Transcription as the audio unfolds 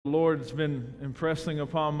The Lord's been impressing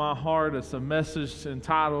upon my heart. It's a message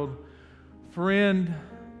entitled, Friend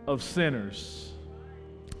of Sinners.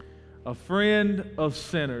 A friend of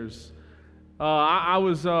sinners.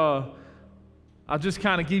 I'll just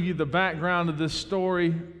kind of give you the background of this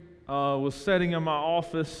story. Was sitting in my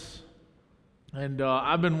office, and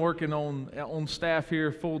I've been working on staff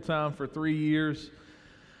here full-time for 3 years.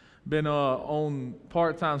 Been on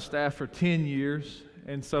part-time staff for 10 years.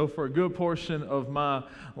 And so for a good portion of my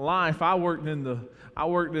life, I worked in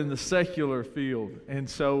the secular field. And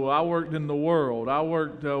so I worked in the world. I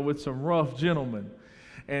worked with some rough gentlemen.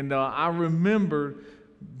 And I remember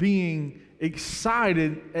being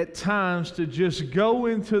excited at times to just go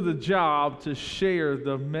into the job to share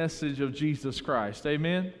the message of Jesus Christ.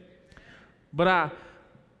 Amen? But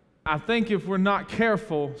I think if we're not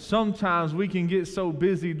careful, sometimes we can get so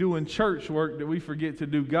busy doing church work that we forget to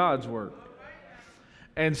do God's work.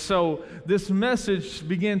 And so this message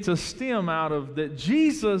began to stem out of that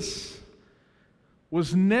Jesus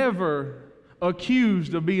was never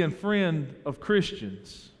accused of being friend of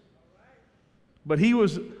Christians. But he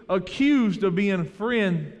was accused of being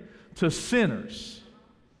friend to sinners.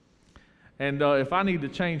 And if I need to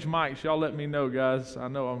change mics, y'all let me know, guys. I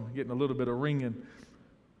know I'm getting a little bit of ringing.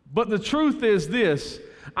 But the truth is this.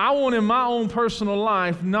 I want in my own personal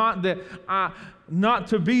life not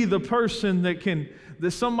to be the person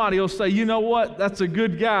that somebody will say, you know what, that's a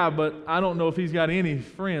good guy, but I don't know if he's got any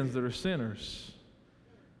friends that are sinners.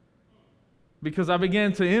 Because I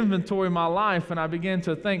began to inventory my life and I began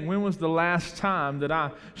to think, when was the last time that I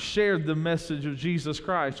shared the message of Jesus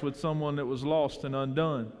Christ with someone that was lost and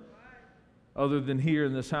undone, other than here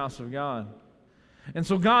in this house of God? And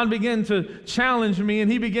so God began to challenge me,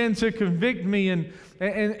 and he began to convict me,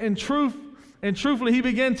 and truthfully, he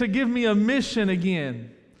began to give me a mission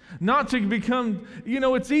again. Not to become,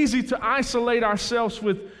 it's easy to isolate ourselves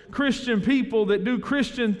with Christian people that do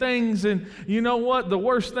Christian things, and you know what? The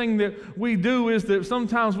worst thing that we do is that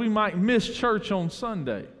sometimes we might miss church on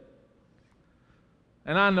Sunday.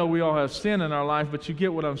 And I know we all have sin in our life, but you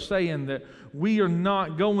get what I'm saying, that we are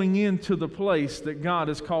not going into the place that God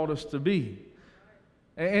has called us to be.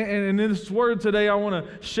 And in this word today, I want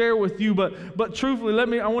to share with you, but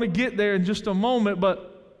truthfully, I want to get there in just a moment, but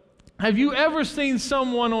have you ever seen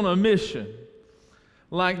someone on a mission?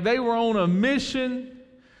 Like they were on a mission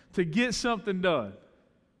to get something done.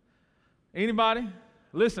 Anybody?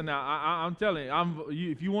 Listen now, I'm telling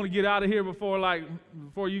you, if you want to get out of here before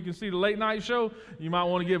you can see the late night show, you might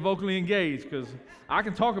want to get vocally engaged, because I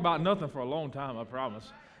can talk about nothing for a long time, I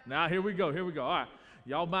promise. Now, here we go. All right.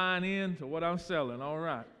 Y'all buying in to what I'm selling. All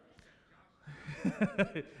right.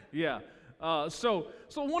 Yeah. So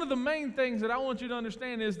one of the main things that I want you to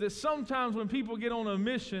understand is that sometimes when people get on a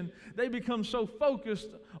mission, they become so focused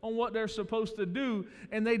on what they're supposed to do,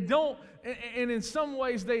 and they don't, and in some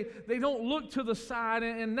ways they don't look to the side,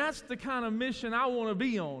 and that's the kind of mission I want to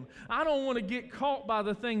be on. I don't want to get caught by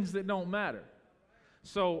the things that don't matter.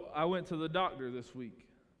 So I went to the doctor this week.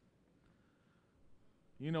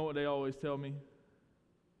 You know what they always tell me?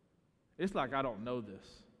 It's like I don't know this.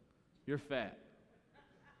 You're fat.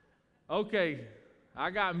 Okay,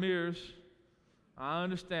 I got mirrors. I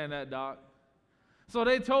understand that, doc. So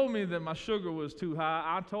they told me that my sugar was too high.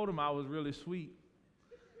 I told them I was really sweet.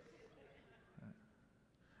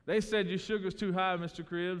 They said your sugar's too high, Mr.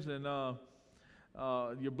 Cribbs, and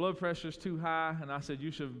your blood pressure's too high. And I said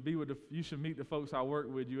you should meet the folks I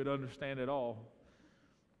work with. You would understand it all.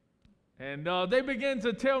 And they began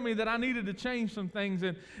to tell me that I needed to change some things,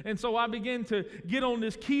 and so I began to get on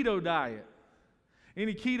this keto diet.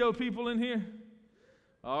 Any keto people in here?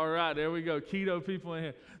 All right, there we go, keto people in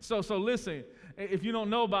here. So listen, if you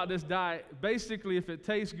don't know about this diet, basically if it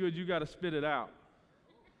tastes good, you got to spit it out.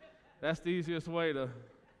 That's the easiest way to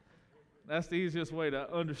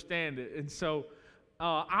understand it. And so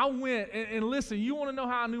I went, and listen, you want to know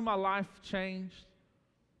how I knew my life changed?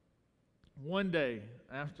 One day,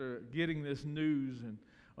 after getting this news and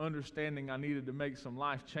understanding I needed to make some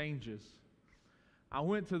life changes, I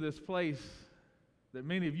went to this place that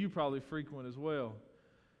many of you probably frequent as well.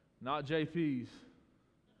 Not JP's,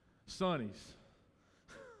 Sonny's.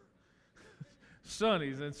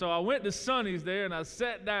 Sonny's. And so I went to Sonny's there, and I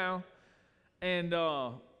sat down, and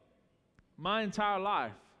my entire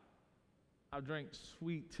life I drank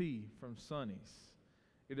sweet tea from Sonny's.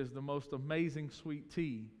 It is the most amazing sweet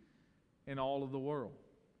tea in all of the world.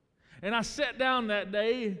 And I sat down that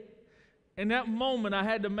day, and that moment I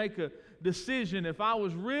had to make a decision if I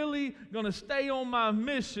was really going to stay on my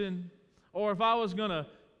mission or if I was going to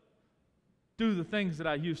do the things that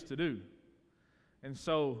I used to do. And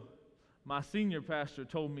so my senior pastor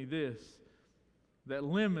told me this. that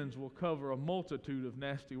lemons will cover a multitude of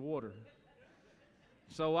nasty water.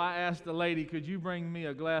 So I asked the lady, could you bring me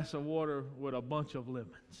a glass of water with a bunch of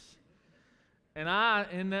lemons? And I,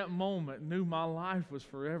 in that moment, knew my life was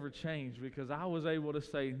forever changed because I was able to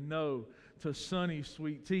say no to Sunny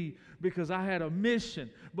sweet tea because I had a mission.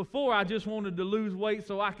 Before, I just wanted to lose weight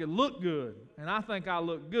so I could look good. And I think I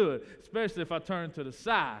look good, especially if I turn to the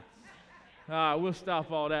side. All right, we'll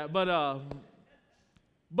stop all that.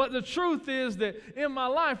 But the truth is that in my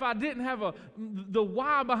life, I didn't have the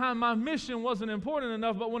why behind my mission wasn't important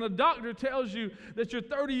enough. But when a doctor tells you that you're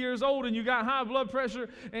 30 years old and you got high blood pressure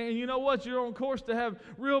and you know what, you're on course to have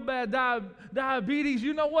real bad diabetes,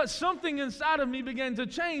 you know what, something inside of me began to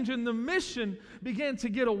change and the mission began to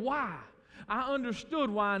get a why. I understood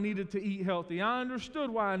why I needed to eat healthy. I understood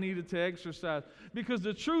why I needed to exercise. Because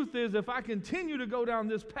the truth is, if I continue to go down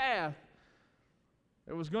this path,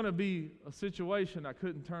 there was going to be a situation I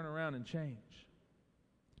couldn't turn around and change.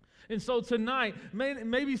 And so tonight,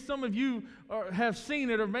 maybe some of you have seen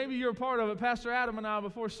it, or maybe you're a part of it. Pastor Adam and I,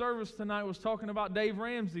 before service tonight, was talking about Dave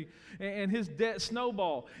Ramsey and his debt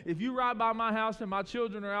snowball. If you ride by my house and my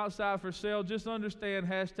children are outside for sale, just understand,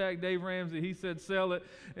 hashtag Dave Ramsey. He said sell it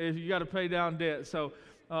if you got to pay down debt. So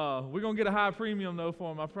we're going to get a high premium, though,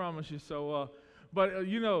 for him, I promise you. So,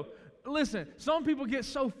 listen, some people get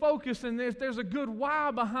so focused, and if there's a good why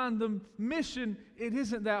behind the mission, it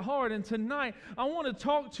isn't that hard. And tonight, I want to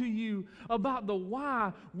talk to you about the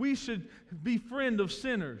why we should be friend of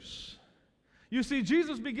sinners. You see,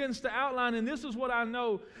 Jesus begins to outline, and this is what I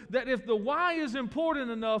know, that if the why is important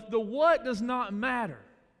enough, the what does not matter.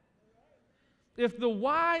 If the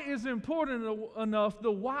why is important enough,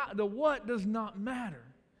 the what does not matter.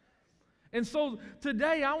 And so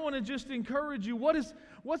today I want to just encourage you,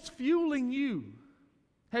 what's fueling you?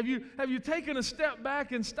 Have you taken a step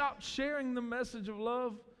back and stopped sharing the message of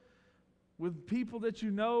love with people that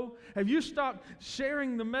you know? Have you stopped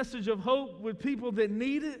sharing the message of hope with people that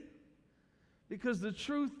need it? Because the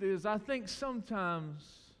truth is, I think sometimes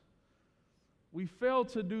we fail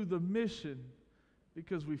to do the mission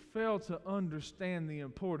because we fail to understand the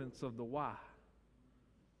importance of the why.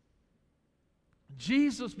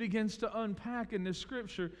 Jesus begins to unpack in this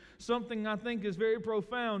scripture something I think is very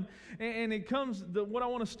profound. And it comes, what I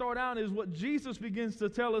want to start out is what Jesus begins to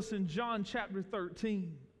tell us in John chapter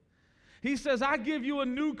 13. He says, I give you a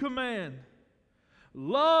new command.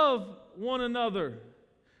 Love one another,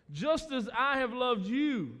 just as I have loved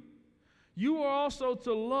you. You are also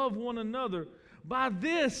to love one another. By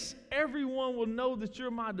this, everyone will know that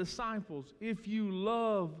you're my disciples, if you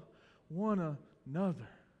love one another.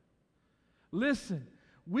 Listen,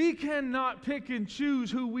 we cannot pick and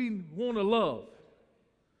choose who we want to love.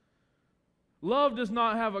 Love does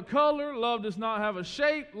not have a color. Love does not have a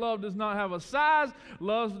shape. Love does not have a size.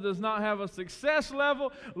 Love does not have a success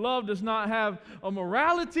level. Love does not have a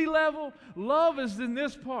morality level. Love is in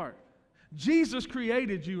this part. Jesus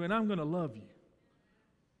created you, and I'm going to love you.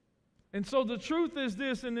 And so the truth is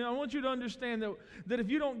this, and I want you to understand that if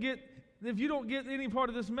you don't get any part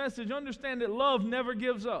of this message, understand that love never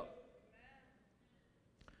gives up.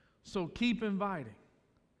 So keep inviting.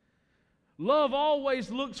 Love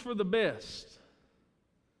always looks for the best.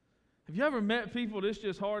 Have you ever met people that's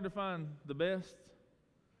just hard to find the best?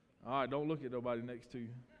 All right, don't look at nobody next to you.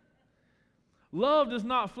 Love does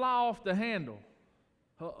not fly off the handle.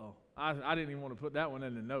 Uh-oh. I didn't even want to put that one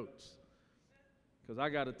in the notes because I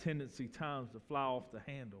got a tendency times to fly off the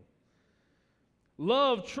handle.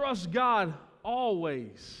 Love trusts God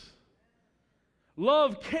always.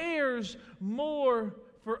 Love cares more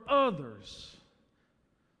for others.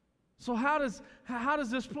 So how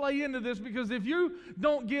does this play into this? Because if you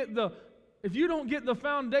don't get the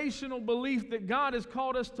foundational belief that God has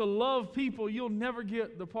called us to love people, you'll never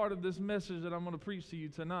get the part of this message that I'm going to preach to you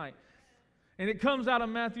tonight. And it comes out of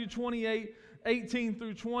Matthew 28:18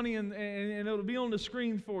 through 20, and it'll be on the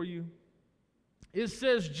screen for you. It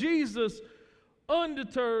says, Jesus,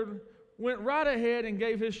 undeterred, went right ahead and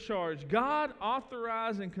gave his charge. God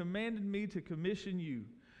authorized and commanded me to commission you.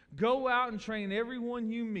 Go out and train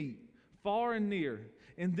everyone you meet, far and near,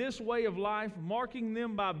 in this way of life, marking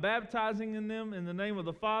them by baptizing them in the name of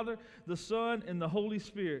the Father, the Son, and the Holy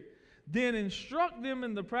Spirit. Then instruct them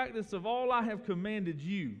in the practice of all I have commanded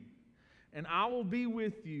you. And I will be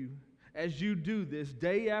with you as you do this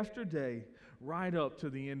day after day, right up to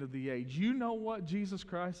the end of the age. You know what Jesus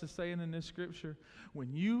Christ is saying in this scripture?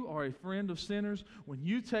 When you are a friend of sinners, when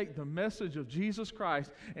you take the message of Jesus Christ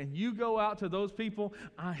and you go out to those people,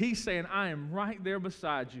 he's saying, I am right there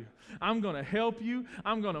beside you. I'm going to help you.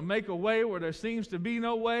 I'm going to make a way where there seems to be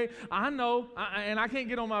no way. I know, and I can't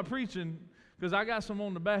get on my preaching because I got some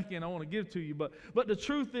on the back end I want to give to you. But the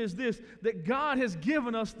truth is this, that God has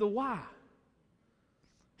given us the why.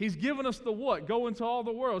 He's given us the what. Go into all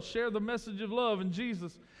the world, share the message of love in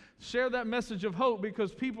Jesus. Share that message of hope,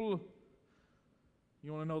 because people,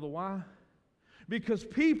 you want to know the why? Because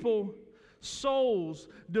people, souls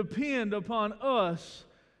depend upon us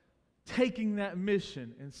taking that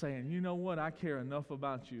mission and saying, you know what, I care enough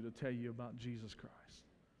about you to tell you about Jesus Christ.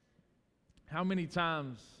 How many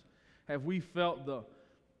times have we felt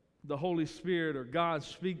the Holy Spirit or God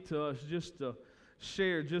speak to us just to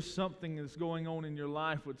share just something that's going on in your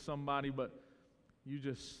life with somebody, but you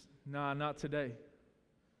just, nah, not today.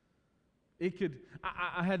 It could.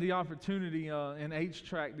 I had the opportunity in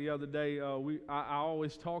H-Track the other day. I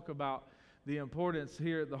always talk about the importance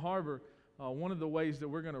here at the harbor. One of the ways that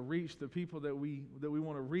we're going to reach the people that we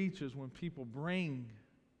want to reach is when people bring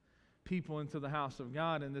people into the house of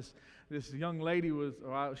God. And this young lady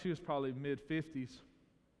she was probably mid-50s.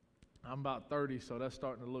 I'm about 30, so that's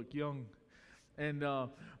starting to look young. And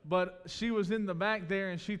but she was in the back there,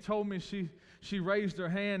 and she told me, she raised her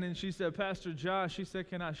hand and she said, Pastor Josh, she said,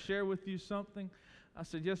 can I share with you something? I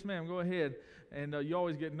said, yes, ma'am, go ahead. And you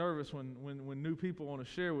always get nervous when new people want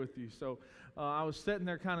to share with you. So I was sitting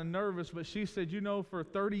there kind of nervous, but she said, you know, for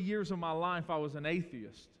 30 years of my life, I was an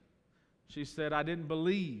atheist. She said, I didn't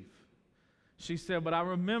believe. She said, but I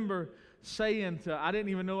remember saying I didn't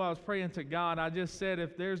even know I was praying to God. I just said,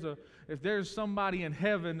 if there's somebody in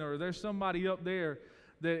heaven or there's somebody up there,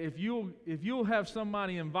 that if you'll have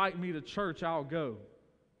somebody invite me to church, I'll go.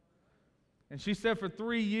 And she said for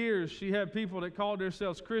 3 years, she had people that called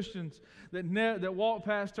themselves Christians that walked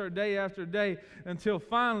past her day after day, until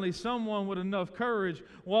finally someone with enough courage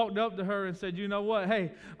walked up to her and said, you know what,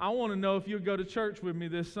 hey, I want to know if you'll go to church with me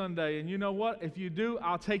this Sunday. And you know what, if you do,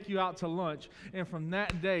 I'll take you out to lunch. And from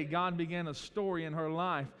that day, God began a story in her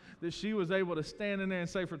life that she was able to stand in there and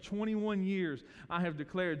say, for 21 years, I have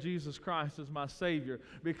declared Jesus Christ as my Savior,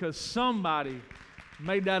 because somebody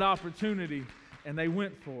made that opportunity and they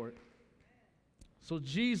went for it. So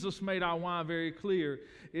Jesus made our why very clear.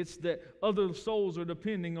 It's that other souls are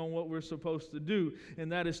depending on what we're supposed to do,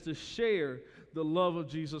 and that is to share the love of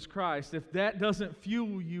Jesus Christ. If that doesn't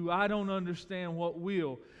fuel you, I don't understand what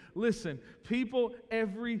will. Listen, people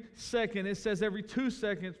every second, it says every 2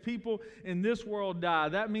 seconds, people in this world die.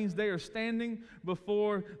 That means they are standing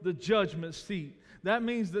before the judgment seat. That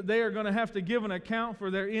means that they are going to have to give an account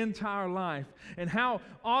for their entire life. And how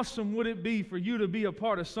awesome would it be for you to be a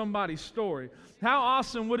part of somebody's story? How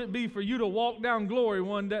awesome would it be for you to walk down glory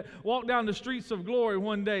one day, walk down the streets of glory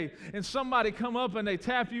one day, and somebody come up and they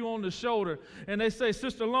tap you on the shoulder and they say,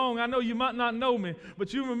 Sister Long, I know you might not know me,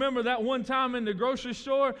 but you remember that one time in the grocery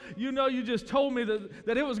store, you know, you just told me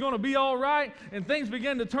that it was going to be all right, and things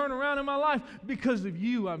began to turn around in my life. Because of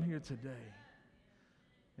you, I'm here today.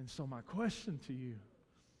 And so my question to you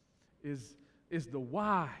is the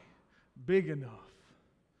why big enough?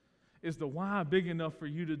 Is the why big enough for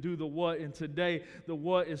you to do the what? And today, the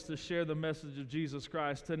what is to share the message of Jesus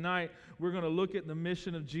Christ. Tonight, we're going to look at the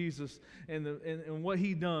mission of Jesus and what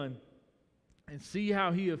He done, and see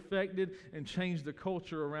how He affected and changed the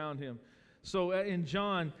culture around Him. So in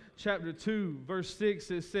John chapter 2, verse 6,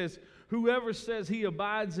 it says, whoever says he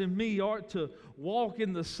abides in me ought to walk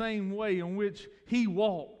in the same way in which He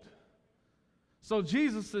walked. So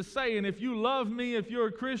Jesus is saying, if you love me, if you're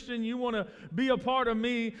a Christian, you want to be a part of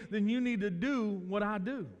me, then you need to do what I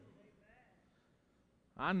do.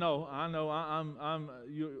 I know,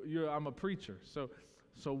 I'm a preacher.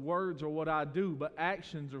 So words are what I do, but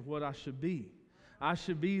actions are what I should be. I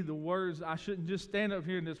should be the words. I shouldn't just stand up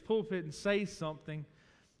here in this pulpit and say something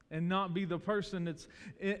and not be the person that's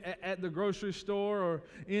at the grocery store or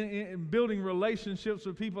in building relationships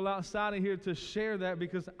with people outside of here to share that,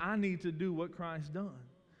 because I need to do what Christ done.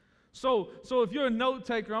 So if you're a note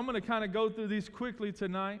taker, I'm going to kind of go through these quickly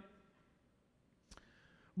tonight.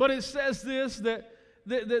 But it says this, that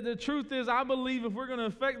the truth is, I believe if we're going to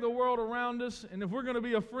affect the world around us, and if we're going to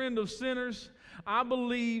be a friend of sinners, I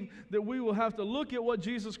believe that we will have to look at what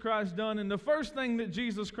Jesus Christ done. And the first thing that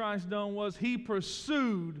Jesus Christ done was He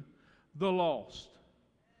pursued the lost.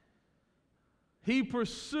 He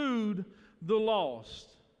pursued the lost.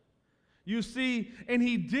 You see, and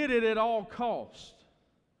He did it at all cost.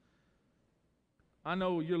 I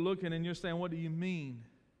know you're looking and you're saying, what do you mean?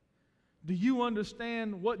 Do you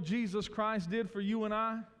understand what Jesus Christ did for you and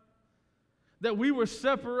I? That we were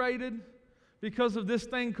separated because of this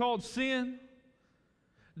thing called sin.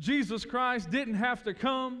 Jesus Christ didn't have to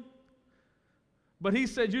come, but He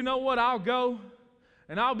said, you know what, I'll go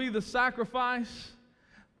and I'll be the sacrifice,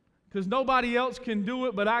 because nobody else can do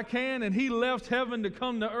it but I can. And He left heaven to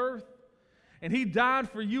come to earth. And He died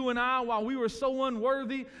for you and I while we were so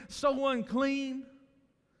unworthy, so unclean.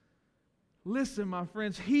 Listen, my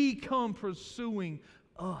friends, He come pursuing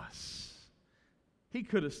us. He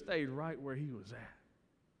could have stayed right where He was at.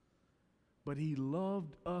 But He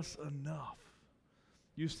loved us enough.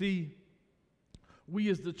 You see, we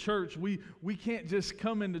as the church, we can't just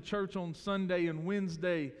come into church on Sunday and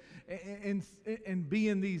Wednesday and be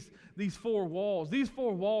in these four walls. These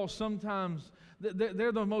four walls sometimes,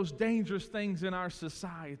 they're the most dangerous things in our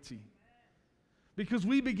society. Because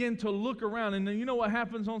we begin to look around, and then you know what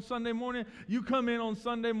happens on Sunday morning? You come in on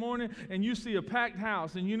Sunday morning and you see a packed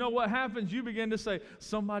house, and you know what happens? You begin to say,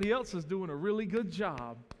 somebody else is doing a really good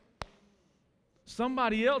job.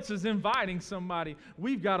 Somebody else is inviting somebody.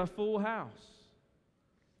 We've got a full house.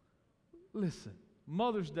 Listen,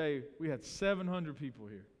 Mother's Day, we had 700 people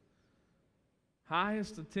here.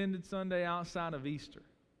 Highest attended Sunday outside of Easter.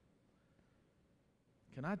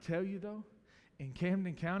 Can I tell you, though? In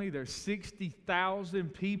Camden County, there's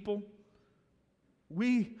 60,000 people.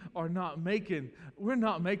 We're not making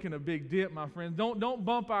a big dent, my friends. Don't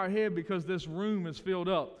bump our head because this room is filled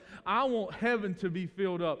up. I want heaven to be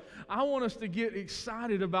filled up. I want us to get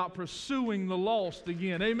excited about pursuing the lost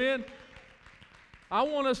again. Amen? I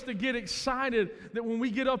want us to get excited that when we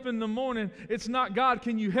get up in the morning, it's not, God,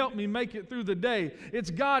 can you help me make it through the day? It's,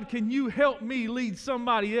 God, can you help me lead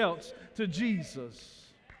somebody else to Jesus?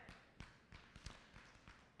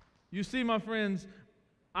 You see, my friends,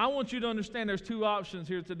 I want you to understand there's two options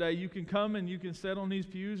here today. You can come and you can sit on these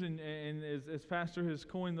pews, and as Pastor has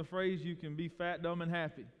coined the phrase, you can be fat, dumb, and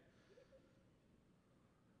happy.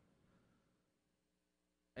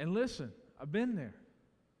 And listen, I've been there.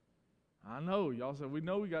 I know. Y'all said, we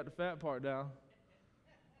know we got the fat part down.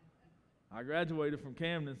 I graduated from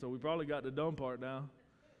Camden, so we probably got the dumb part down.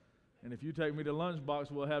 And if you take me to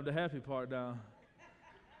lunchbox, we'll have the happy part down.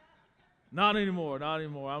 Not anymore, not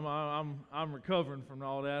anymore. I'm recovering from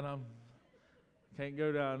all that. Can't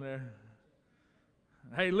go down there.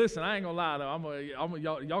 Hey, listen, I ain't gonna lie though.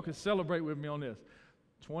 Y'all can celebrate with me on this.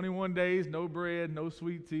 21 days, no bread, no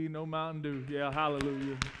sweet tea, no Mountain Dew. Yeah,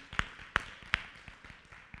 hallelujah.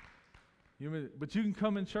 But you can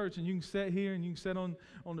come in church and you can sit here and you can sit on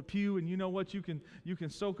the pew, and you know what? You can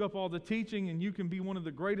soak up all the teaching, and you can be one of the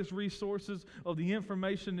greatest resources of the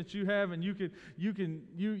information that you have, and you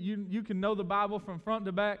can know the Bible from front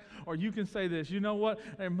to back. Or you can say this, you know what?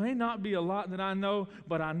 There may not be a lot that I know,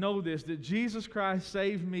 but I know this, that Jesus Christ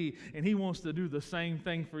saved me, and He wants to do the same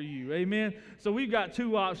thing for you. Amen? So we've got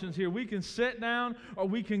two options here. We can sit down or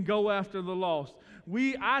we can go after the lost.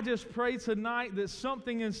 I just pray tonight that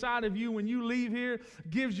something inside of you when you leave here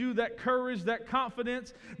gives you that courage, that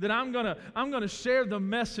confidence that I'm gonna share the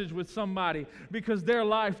message with somebody because their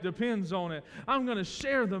life depends on it. I'm gonna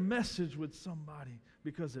share the message with somebody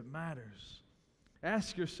because it matters.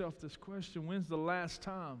 Ask yourself this question: when's the last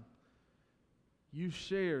time you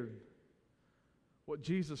shared what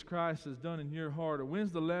Jesus Christ has done in your heart? Or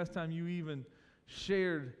when's the last time you even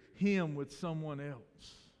shared Him with someone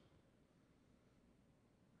else?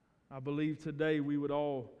 I believe today we would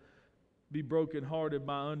all be brokenhearted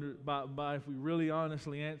by if we really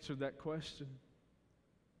honestly answered that question.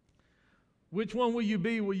 Which one will you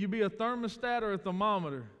be? Will you be a thermostat or a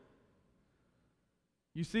thermometer?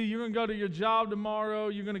 You see, you're going to go to your job tomorrow.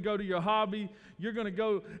 You're going to go to your hobby. You're going to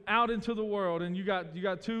go out into the world, and you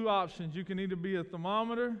got two options. You can either be a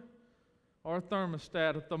thermometer or a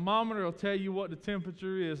thermostat. A thermometer will tell you what the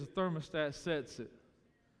temperature is. A thermostat sets it.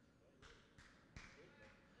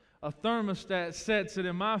 A thermostat sets it.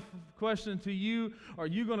 And my question to you, are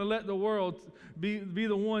you going to let the world be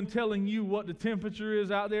the one telling you what the temperature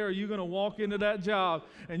is out there? Or are you going to walk into that job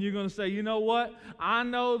and you're going to say, you know what? I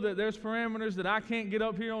know that there's parameters that I can't get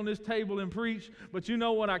up here on this table and preach, but you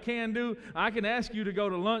know what I can do? I can ask you to go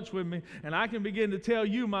to lunch with me, and I can begin to tell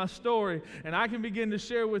you my story, and I can begin to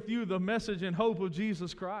share with you the message and hope of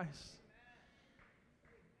Jesus Christ.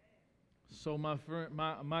 So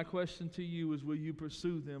my question to you is, will you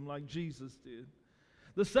pursue them like Jesus did?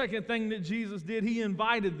 The second thing that Jesus did, He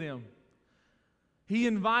invited them. He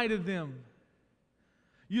invited them.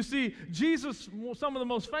 You see, Jesus, some of the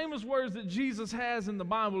most famous words that Jesus has in the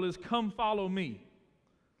Bible is, come follow me.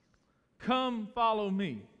 Come follow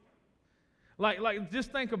me. Like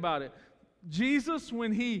just think about it. Jesus,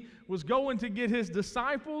 when He was going to get His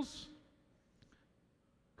disciples,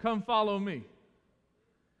 come follow me.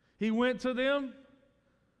 He went to them,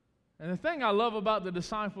 and the thing I love about the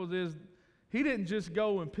disciples is He didn't just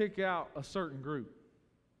go and pick out a certain group.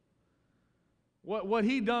 What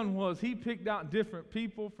He done was He picked out different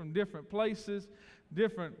people from different places,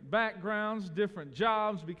 different backgrounds, different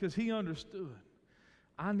jobs, because He understood.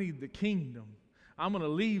 I need the kingdom. I'm going to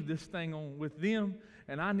leave this thing on with them,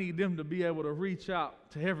 and I need them to be able to reach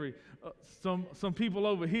out to some people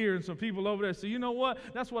over here and some people over there. So you know what?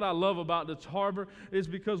 That's what I love about this harbor, is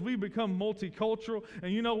because we become multicultural.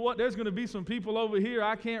 And you know what? There's going to be some people over here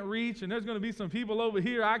I can't reach, and there's going to be some people over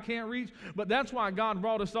here I can't reach. But that's why God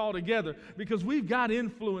brought us all together, because we've got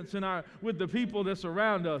influence with the people that's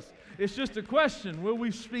around us. It's just a question, will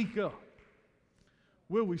we speak up?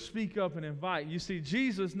 Will we speak up and invite? You see,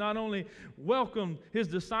 Jesus not only welcomed his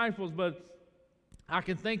disciples, but I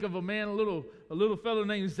can think of a man, a little fellow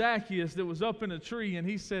named Zacchaeus that was up in a tree, and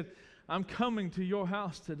he said, I'm coming to your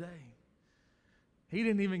house today. He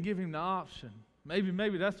didn't even give him the option.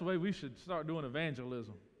 Maybe that's the way we should start doing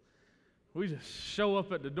evangelism. We just show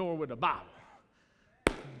up at the door with the Bible.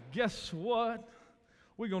 Guess what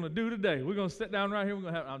we're going to do today? We're going to sit down right here.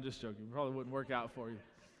 I'm just joking. It probably wouldn't work out for you.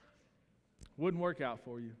 Wouldn't work out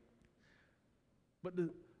for you. But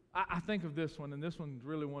I think of this one, and this one's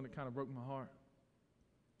really one that kind of broke my heart.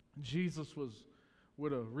 Jesus was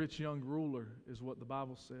with a rich young ruler, is what the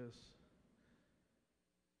Bible says.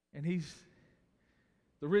 And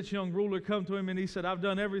the rich young ruler come to him and he said, I've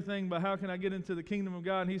done everything, but how can I get into the kingdom of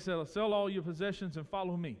God? And he said, sell all your possessions and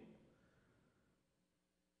follow me.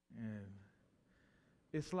 And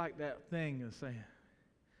it's like that thing of saying,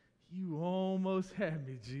 you almost had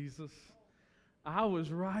me, Jesus. I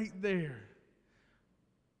was right there.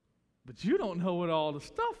 But you don't know what all the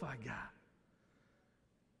stuff I got.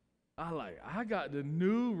 I got the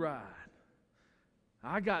new ride.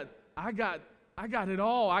 I got it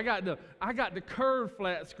all. I got the curved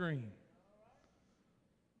flat screen.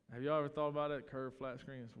 Have y'all ever thought about that curved flat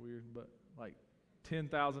screen? It's weird, but like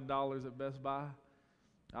 $10,000 at Best Buy.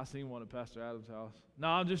 I seen one at Pastor Adam's house. No,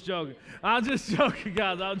 I'm just joking. I'm just joking,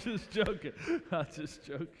 guys. I'm just joking. I'm just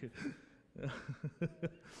joking.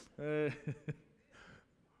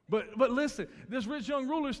 But listen, this rich young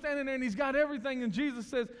ruler standing there and he's got everything, and Jesus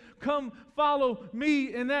says, come follow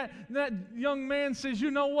me. And that young man says,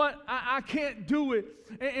 you know what? I can't do it.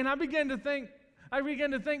 And I began to think,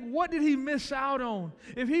 what did he miss out on?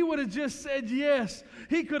 If he would have just said yes,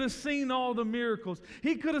 he could have seen all the miracles.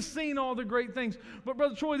 He could have seen all the great things. But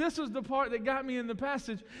Brother Troy, this is the part that got me in the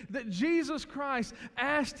passage, that Jesus Christ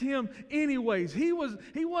asked him anyways. He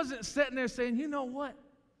wasn't sitting there saying, you know what?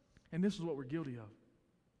 And this is what we're guilty of.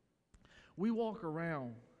 We walk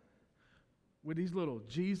around with these little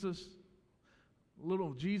Jesus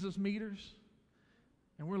meters,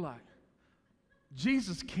 and we're like,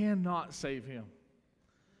 Jesus cannot save him.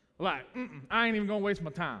 Like, I ain't even going to waste my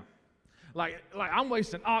time. Like I'm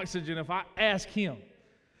wasting oxygen if I ask him.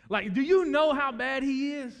 Like, do you know how bad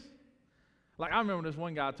he is? Like, I remember this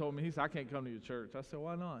one guy told me, he said, I can't come to your church. I said,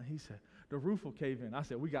 why not? He said, the roof will cave in. I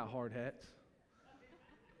said, we got hard hats.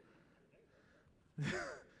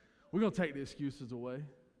 We're going to take the excuses away.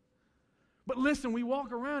 But listen, we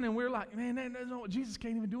walk around and we're like, man, Jesus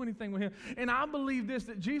can't even do anything with him. And I believe this,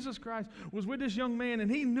 that Jesus Christ was with this young man and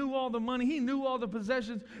he knew all the money, he knew all the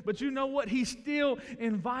possessions, but you know what? He still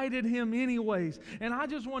invited him anyways. And I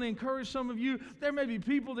just want to encourage some of you, there may be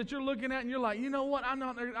people that you're looking at and you're like, you know what? I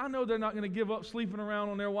know they're not going to give up sleeping around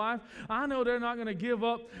on their wife. I know they're not going to give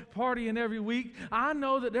up partying every week. I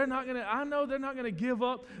know they're not going to give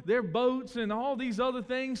up their boats and all these other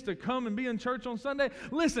things to come and be in church on Sunday.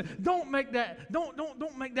 Listen, don't make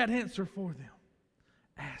that answer for them.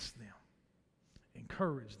 Ask them.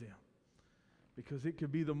 Encourage them. Because it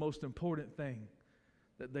could be the most important thing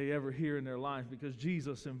that they ever hear in their life, because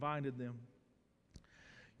Jesus invited them.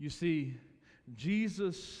 You see,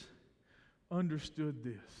 Jesus understood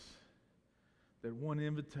this, that one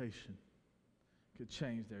invitation could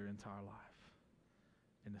change their entire life.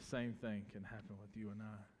 And the same thing can happen with you and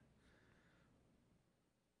I.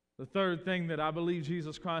 The third thing that I believe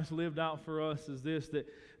Jesus Christ lived out for us is this,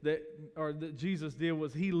 that Jesus did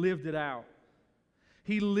was he lived it out.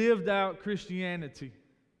 He lived out Christianity.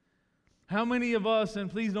 How many of us,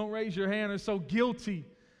 and please don't raise your hand, are so guilty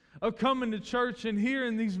of coming to church and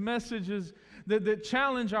hearing these messages that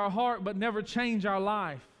challenge our heart but never change our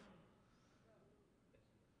life?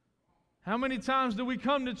 How many times do we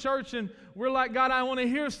come to church and we're like, God, I want to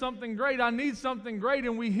hear something great. I need something great.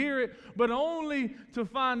 And we hear it, but only to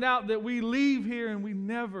find out that we leave here and we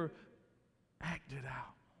never act it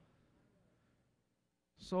out.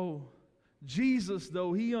 So Jesus,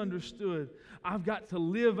 though, he understood, I've got to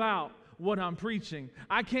live out what I'm preaching.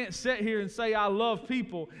 I can't sit here and say I love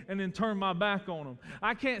people and then turn my back on them.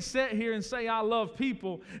 I can't sit here and say I love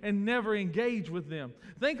people and never engage with them.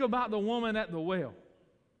 Think about the woman at the well.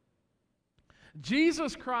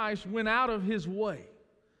 Jesus Christ went out of his way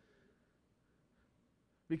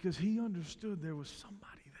because he understood there was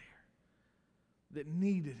somebody there that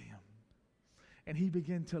needed him. And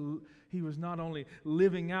he was not only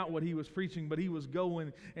living out what he was preaching, but he was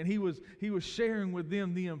going and he was sharing with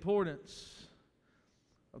them the importance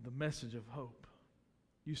of the message of hope.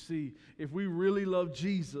 You see, if we really love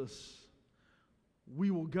Jesus,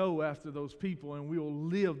 we will go after those people and we will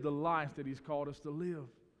live the life that he's called us to live.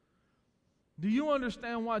 Do you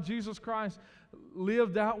understand why Jesus Christ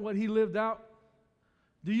lived out what he lived out?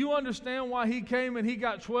 Do you understand why he came and he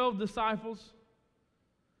got 12 disciples?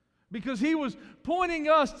 Because he was pointing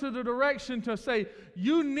us to the direction to say,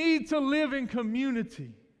 you need to live in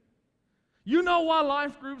community. You know why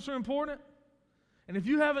life groups are important? And if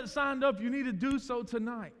you haven't signed up, you need to do so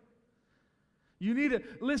tonight. You need to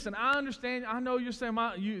listen. I understand. I know you're saying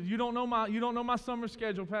you don't know my summer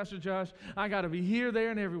schedule, Pastor Josh. I got to be here, there,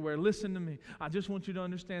 and everywhere. Listen to me. I just want you to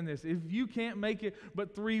understand this. If you can't make it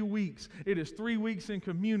but 3 weeks, it is 3 weeks in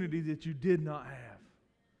community that you did not have.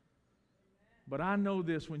 But I know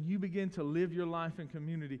this, when you begin to live your life in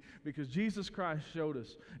community, because Jesus Christ showed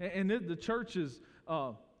us, and the churches,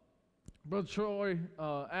 Brother Troy,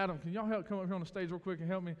 Adam, can y'all come up here on the stage real quick and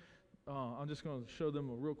help me? I'm just going to show them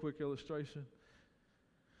a real quick illustration.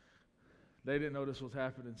 They didn't know this was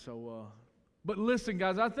happening, so... But listen,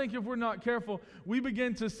 guys, I think if we're not careful, we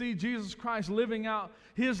begin to see Jesus Christ living out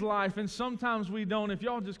his life, and sometimes we don't. If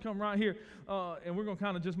y'all just come right here, and we're going to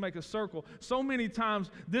kind of just make a circle. So many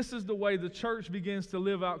times, this is the way the church begins to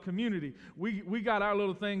live out community. We got our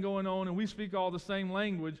little thing going on, and we speak all the same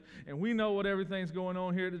language, and we know what everything's going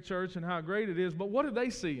on here at the church and how great it is, but what are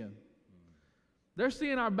they seeing? They're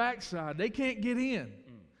seeing our backside. They can't get in.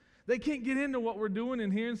 They can't get into what we're doing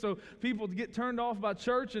in here, and so people get turned off by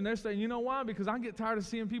church, and they're saying, you know why? Because I get tired of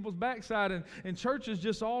seeing people's backside, and church is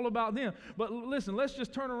just all about them. But listen, let's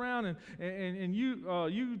just turn around, and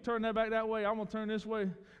you turn that back that way. I'm going to turn this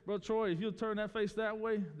way. Brother Troy, if you'll turn that face that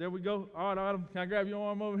way, there we go. All right, Adam, can I grab your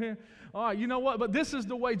arm over here? All right, you know what? But this is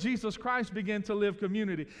the way Jesus Christ began to live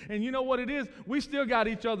community. And you know what it is? We still got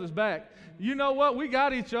each other's back. You know what? We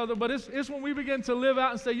got each other, but it's when we begin to live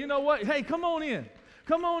out and say, you know what? Hey, come on in.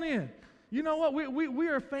 Come on in. You know what? We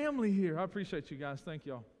are family here. I appreciate you guys. Thank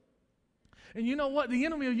y'all. And you know what? The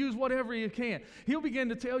enemy will use whatever he can. He'll begin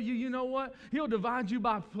to tell you, you know what? He'll divide you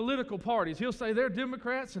by political parties. He'll say they're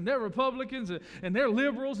Democrats and they're Republicans and they're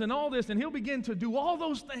liberals and all this. And he'll begin to do all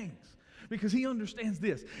those things because he understands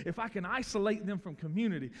this. If I can isolate them from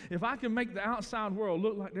community, if I can make the outside world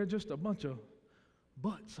look like they're just a bunch of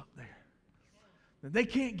butts up there, that they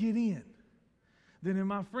can't get in, then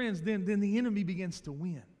my friends, then the enemy begins to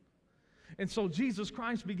win. And so Jesus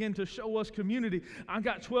Christ began to show us community. I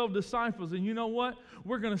got 12 disciples, and you know what?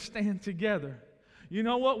 We're going to stand together. You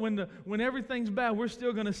know what? When everything's bad, we're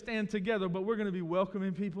still going to stand together, but we're going to be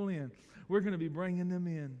welcoming people in. We're going to be bringing them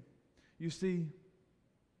in. You see,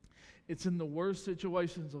 it's in the worst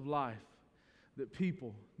situations of life that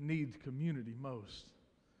people need community most.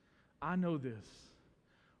 I know this.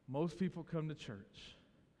 Most people come to church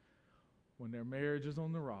when their marriage is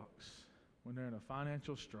on the rocks, when they're in a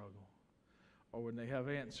financial struggle, or when they have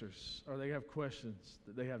answers, or they have questions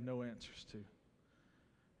that they have no answers to.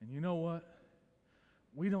 And you know what?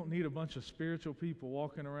 We don't need a bunch of spiritual people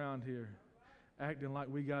walking around here acting like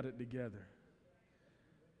we got it together.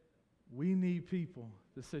 We need people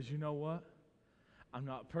that says, you know what? I'm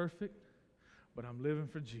not perfect, but I'm living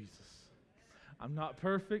for Jesus. I'm not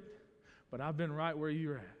perfect, but I've been right where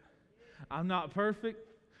you're at. I'm not perfect,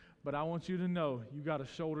 but I want you to know you got a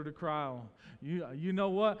shoulder to cry on. You know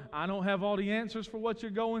what? I don't have all the answers for what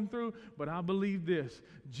you're going through, but I believe this.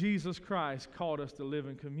 Jesus Christ called us to live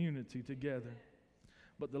in community together.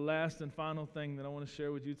 But the last and final thing that I want to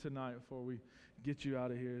share with you tonight before we get you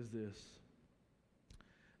out of here is this.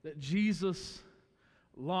 That Jesus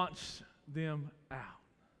launched them out.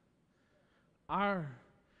 Our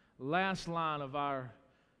last line of our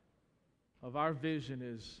vision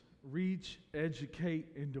is reach, educate,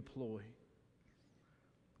 and deploy.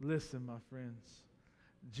 Listen, my friends.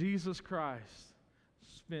 Jesus Christ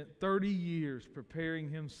spent 30 years preparing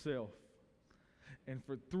himself, and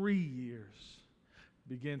for 3 years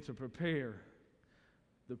began to prepare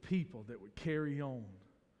the people that would carry on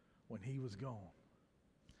when he was gone.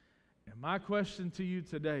 And my question to you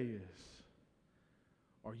today is,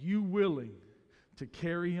 are you willing to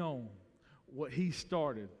carry on what he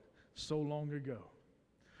started so long ago?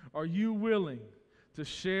 Are you willing to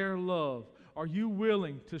share love? Are you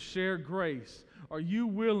willing to share grace? Are you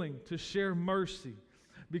willing to share mercy?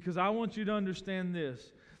 Because I want you to understand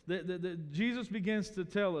this, that Jesus begins to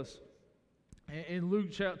tell us, in Luke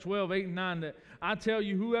chapter 12, 8 and 9, that I tell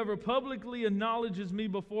you, whoever publicly acknowledges me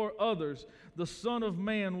before others, the Son of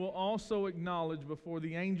Man will also acknowledge before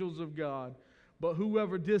the angels of God. But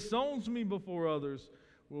whoever disowns me before others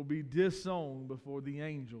will be disowned before the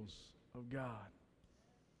angels of God.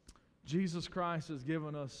 Jesus Christ has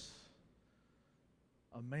given us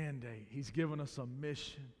a mandate. He's given us a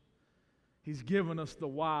mission. He's given us the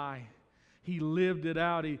why. He lived it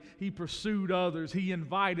out. He pursued others. He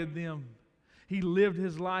invited them. He lived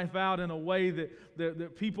his life out in a way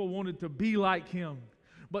that people wanted to be like him.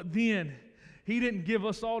 But then, he didn't give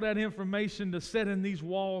us all that information to set in these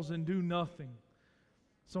walls and do nothing.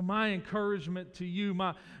 So my encouragement to you,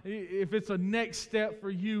 if it's a next step for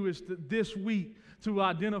you, is this week to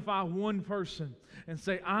identify one person and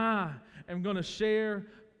say, I am going to share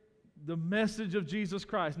the message of Jesus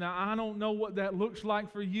Christ. Now, I don't know what that looks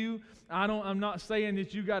like for you. I'm not saying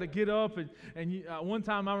that you got to get up and one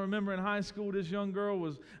time I remember in high school, this young girl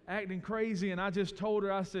was acting crazy, and I just told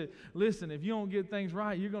her, I said, listen, if you don't get things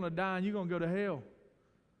right, you're going to die and you're going to go to hell.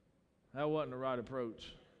 That wasn't the right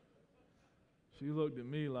approach. She looked at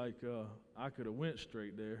me like I could have went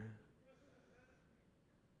straight there.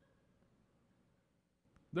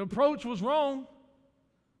 The approach was wrong.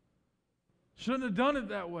 Shouldn't have done it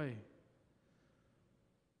that way.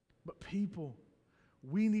 But people,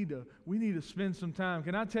 we need to spend some time.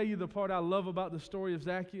 Can I tell you the part I love about the story of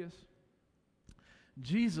Zacchaeus?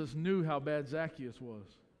 Jesus knew how bad Zacchaeus was.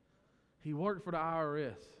 He worked for the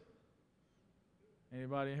IRS.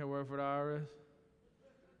 Anybody in here work for the IRS?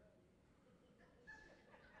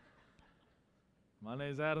 My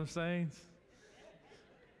name's Adam Sains.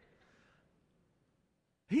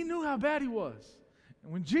 He knew how bad he was.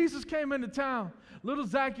 And when Jesus came into town, little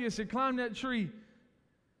Zacchaeus had climbed that tree.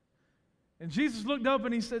 And Jesus looked up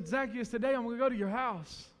and he said, Zacchaeus, today I'm going to go to your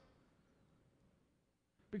house.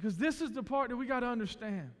 Because this is the part that we got to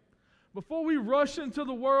understand. Before we rush into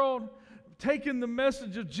the world, taking the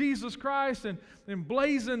message of Jesus Christ and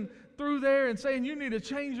blazing through there and saying you need to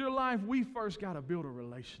change your life, we first got to build a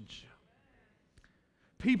relationship.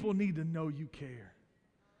 People need to know you care.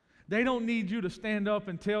 They don't need you to stand up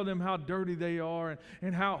and tell them how dirty they are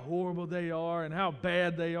and how horrible they are and how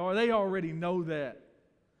bad they are. They already know that.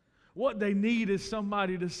 What they need is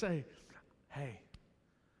somebody to say, hey,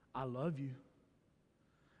 I love you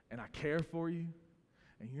and I care for you.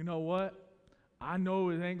 And you know what? I know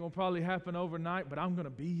it ain't going to probably happen overnight, but I'm going to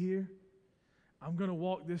be here. I'm going to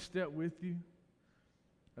walk this step with you.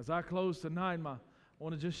 As I close tonight, I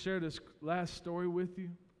want to just share this last story with you.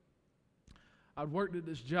 I'd worked at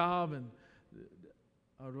this job, and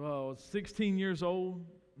I was 16 years old.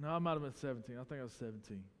 No, I might have been 17. I think I was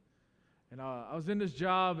 17. And I was in this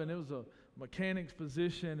job, and it was a mechanic's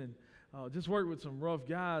position, and just worked with some rough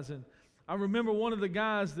guys. And I remember one of the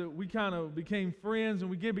guys that we kind of became friends, and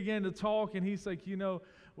we began to talk, and he's like,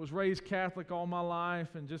 was raised Catholic all my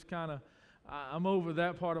life, and just kind of, I'm over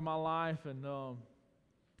that part of my life. And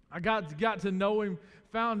I got to know him,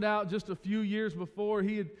 found out just a few years before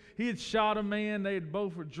he had shot a man. They had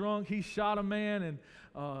both were drunk. He shot a man,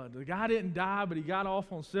 and the guy didn't die, but he got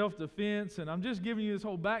off on self-defense. And I'm just giving you this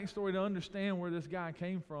whole backstory to understand where this guy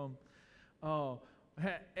came from.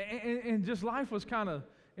 And just life was kind of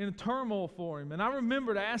in a turmoil for him. And I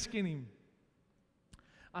remembered asking him,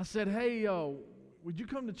 I said, hey, would you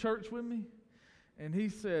come to church with me? And he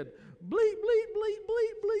said, bleep, bleep, bleep,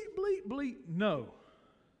 bleep, bleep, bleep, bleep, no.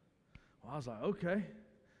 Well, I was like, okay,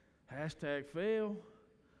 #fail.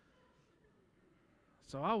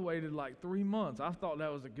 So I waited like 3 months. I thought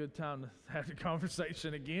that was a good time to have the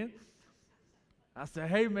conversation again. I said,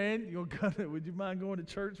 hey, man, would you mind going to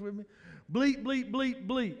church with me? Bleep, bleep, bleep,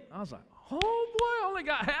 bleep. I was like, oh, boy, I only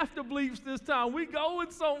got half the bleeps this time. We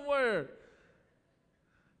going somewhere.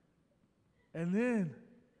 And then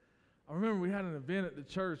I remember we had an event at the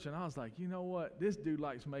church, and I was like, you know what? This dude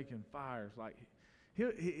likes making fires. Like,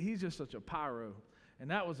 he's just such a pyro.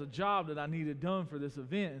 And that was a job that I needed done for this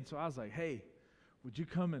event. And so I was like, hey, would you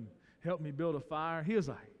come and help me build a fire? He was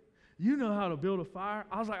like, you know how to build a fire?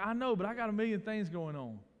 I was like, I know, but I got a million things going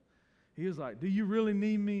on. He was like, do you really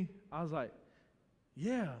need me? I was like,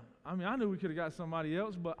 yeah. I mean, I knew we could have got somebody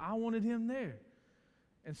else, but I wanted him there.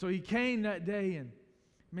 And so he came that day, and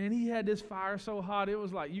man, he had this fire so hot, it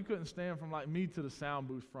was like you couldn't stand from like me to the sound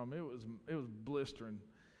booth from it. It was blistering.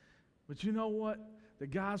 But you know what? The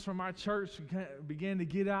guys from our church began to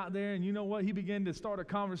get out there, and you know what? He began to start a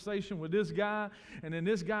conversation with this guy, and then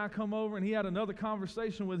this guy come over, and he had another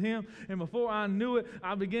conversation with him, and before I knew it,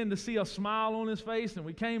 I began to see a smile on his face, and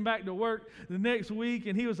we came back to work the next week,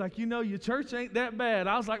 and he was like, your church ain't that bad.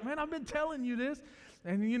 I was like, man, I've been telling you this.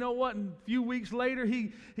 And you know what? A few weeks later,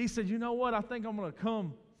 he said, you know what? I think I'm going to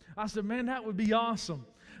come. I said, man, that would be awesome.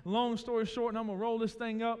 Long story short, and I'm going to roll this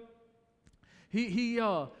thing up. He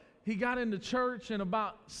got into church, and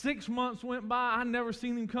about 6 months went by. I never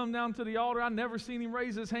seen him come down to the altar. I never seen him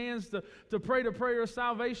raise his hands to pray the prayer of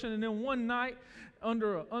salvation. And then one night,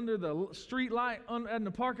 under the street light in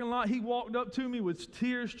the parking lot, he walked up to me with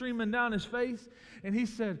tears streaming down his face, and he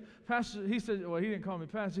said, Pastor, well, he didn't call me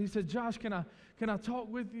Pastor. He said, Josh, can I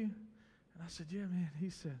talk with you? And I said, yeah, man. He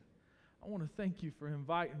said, I want to thank you for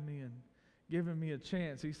inviting me and giving me a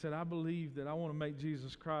chance. He said, I believe that I want to make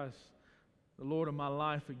Jesus Christ the Lord of my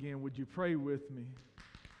life again. Would you pray with me?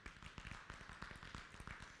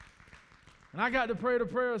 And I got to pray the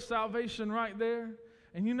prayer of salvation right there.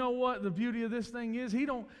 And you know what the beauty of this thing is? He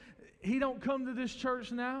don't come to this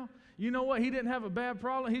church now. You know what? He didn't have a bad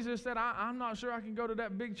problem. He just said, I'm not sure I can go to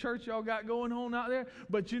that big church y'all got going on out there.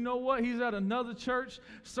 But you know what? He's at another church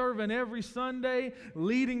serving every Sunday,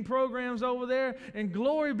 leading programs over there. And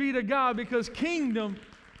glory be to God, because Kingdom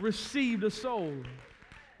received a soul.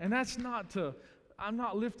 And that's I'm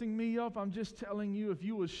not lifting me up. I'm just telling you, if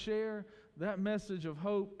you will share that message of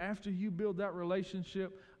hope after you build that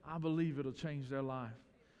relationship, I believe it'll change their life.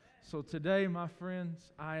 So today, my friends,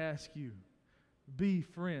 I ask you, be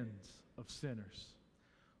friends of sinners.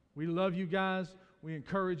 We love you guys. We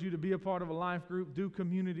encourage you to be a part of a life group. Do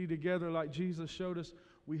community together like Jesus showed us.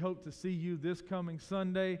 We hope to see you this coming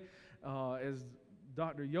Sunday as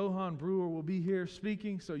Dr. Johann Brewer will be here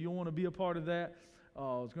speaking, so you'll want to be a part of that.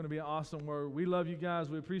 It's going to be an awesome word. We love you guys.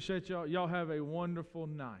 We appreciate y'all. Y'all have a wonderful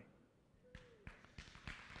night.